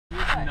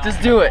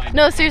Just do it.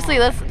 No, seriously,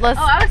 let's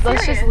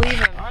just leave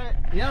him. Alright,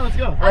 yeah, let's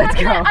go. Let's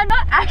go. I'm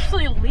not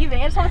actually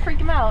leaving. I just want to freak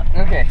him out.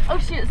 Okay. Oh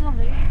shit, it's on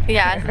video.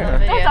 Yeah, it's in the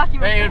video. Don't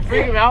document Hey, it it. would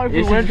freak him out if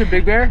we went to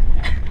Big Bear?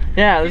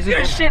 Yeah, let's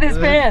just shit his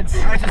pants.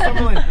 Alright, so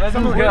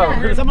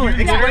Summerlin,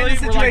 explain the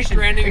situation.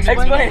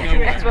 Explain.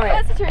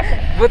 What's the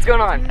situation? What's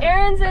going on?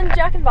 Aaron's in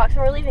Jack in the Box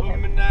and we're leaving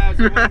him.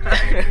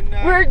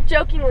 We're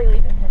jokingly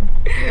leaving him.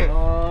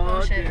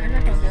 Oh shit, where's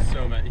my phone go?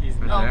 So mad. He's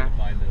not gonna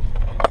find this.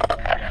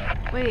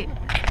 Wait.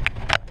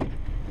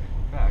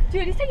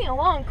 Dude, he's taking a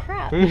long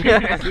crap.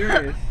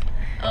 Serious.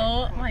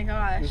 Oh my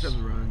gosh.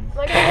 Runs.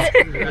 Like,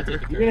 You're gonna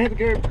hit the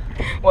curb.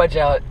 Watch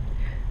out.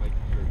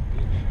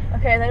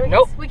 okay, then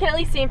we can at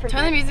least see him from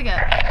Turn the here. music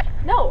up.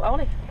 No, I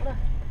want to.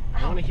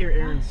 I want to hear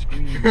Aaron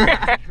scream as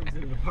he comes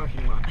into the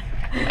parking lot.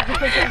 Here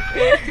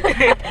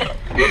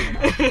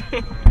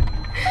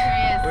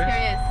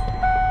he is.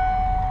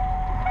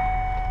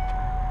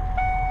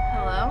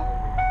 Hello?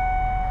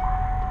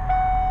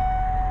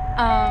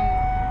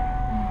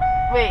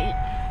 Wait,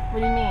 what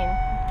do you mean?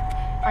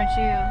 Are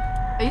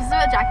you still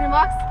at Jack in the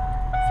Box?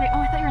 Say, oh,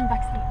 I thought you were in the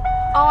backseat.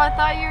 Oh, I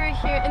thought you were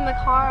here in the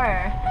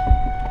car.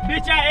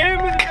 Bitch, I am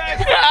in the back.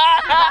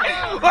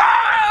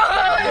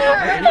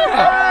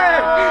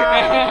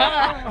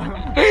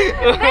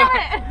 Damn it!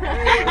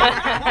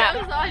 That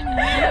was on you.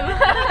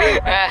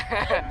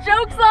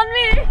 Joke's on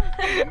me!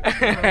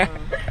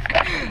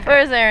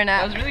 Where's Aaron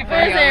at? That was really funny.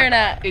 Where's Aaron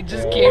at? It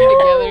just came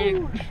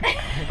together.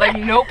 Like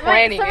no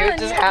planning. Wait, It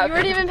just happened. you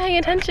weren't even paying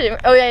attention.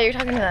 Oh yeah, you're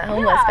talking to that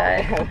homeless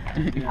guy.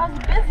 I was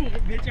busy.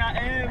 Bitch, I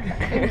am.